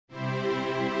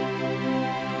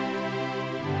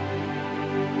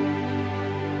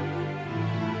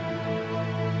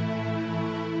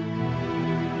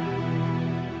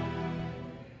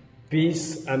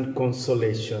peace and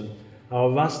consolation.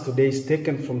 Our verse today is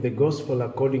taken from the Gospel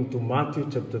according to Matthew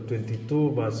chapter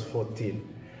 22, verse 14.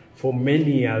 For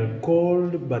many are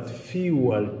called, but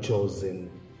few are chosen.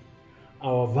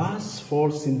 Our verse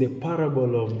falls in the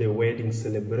parable of the wedding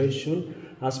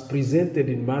celebration as presented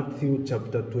in Matthew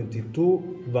chapter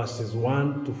 22, verses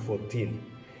 1 to 14.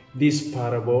 This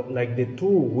parable, like the two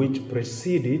which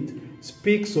precede it,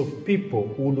 speaks of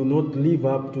people who do not live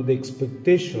up to the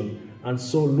expectation and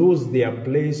so lose their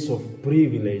place of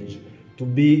privilege, to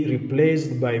be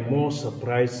replaced by more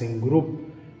surprising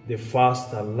group, the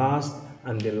first are last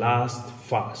and the last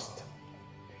first.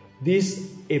 This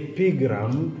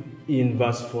epigram in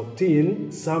verse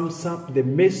 14 sums up the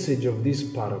message of this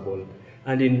parable,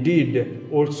 and indeed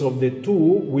also of the two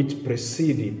which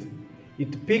precede it.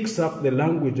 It picks up the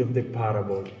language of the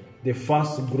parable. The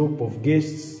first group of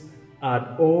guests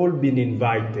had all been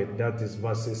invited, that is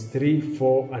verses 3,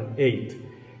 4, and 8.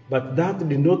 But that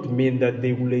did not mean that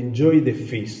they will enjoy the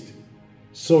feast.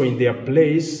 So in their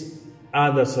place,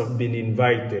 others have been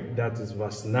invited, that is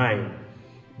verse 9.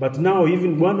 But now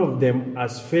even one of them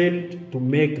has failed to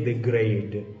make the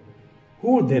grade.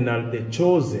 Who then are the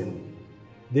chosen?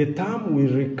 The term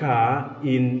will recur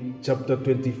in chapter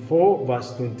 24,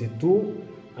 verse 22,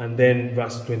 and then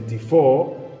verse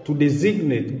 24, to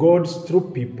designate God's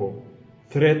true people,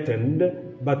 threatened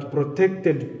but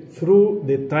protected through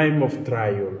the time of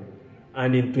trial.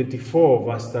 And in 24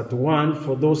 verse 31,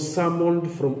 for those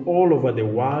summoned from all over the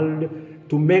world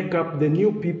to make up the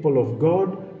new people of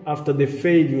God after the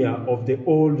failure of the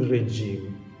old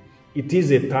regime. It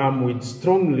is a term with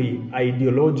strongly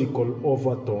ideological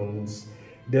overtones,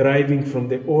 deriving from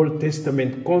the Old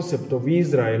Testament concept of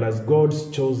Israel as God's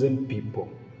chosen people.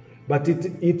 But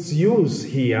its use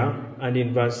here and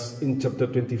in chapter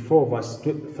 24, verse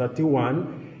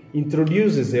 31,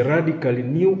 introduces a radically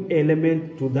new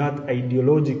element to that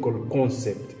ideological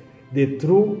concept. The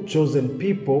true chosen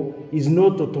people is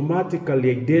not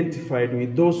automatically identified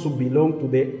with those who belong to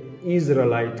the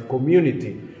Israelite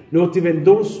community, not even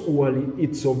those who are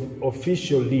its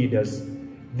official leaders.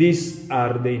 These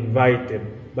are the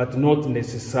invited, but not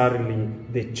necessarily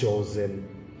the chosen.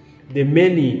 The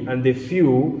many and the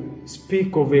few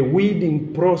speak of a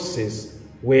weeding process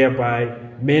whereby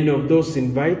many of those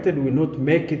invited will not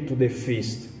make it to the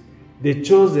feast. The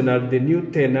chosen are the new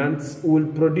tenants who will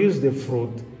produce the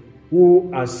fruit,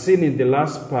 who, as seen in the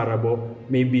last parable,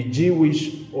 may be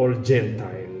Jewish or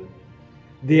Gentile.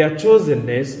 Their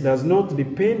chosenness does not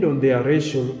depend on their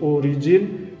racial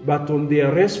origin, but on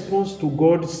their response to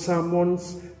God's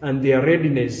summons and their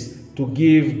readiness to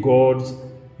give God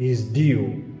his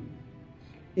due.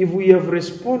 If we have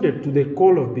responded to the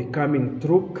call of becoming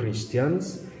true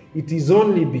Christians, it is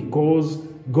only because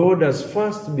God has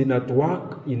first been at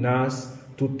work in us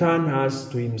to turn us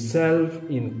to himself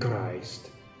in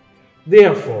Christ.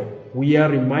 Therefore, we are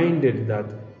reminded that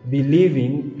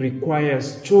believing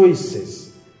requires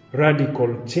choices,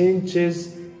 radical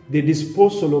changes, the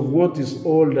disposal of what is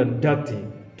old and dirty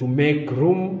to make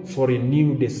room for a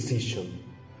new decision.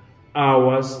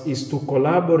 Ours is to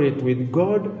collaborate with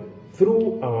God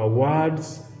through our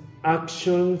words,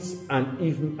 actions, and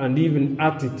even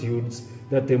attitudes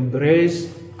that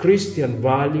embrace Christian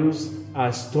values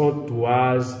as taught to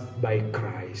us by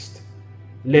Christ.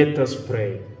 Let us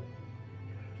pray.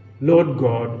 Lord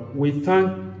God, we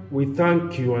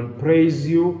thank you and praise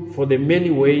you for the many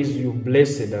ways you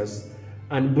blessed us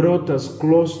and brought us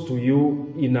close to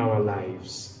you in our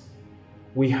lives.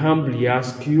 We humbly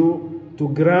ask you to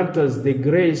grant us the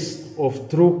grace of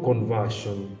true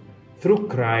conversion through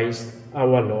Christ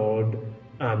our Lord.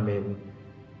 Amen.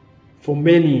 For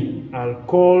many are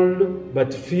called,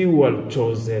 but few are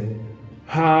chosen.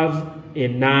 Have a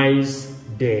nice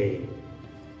day.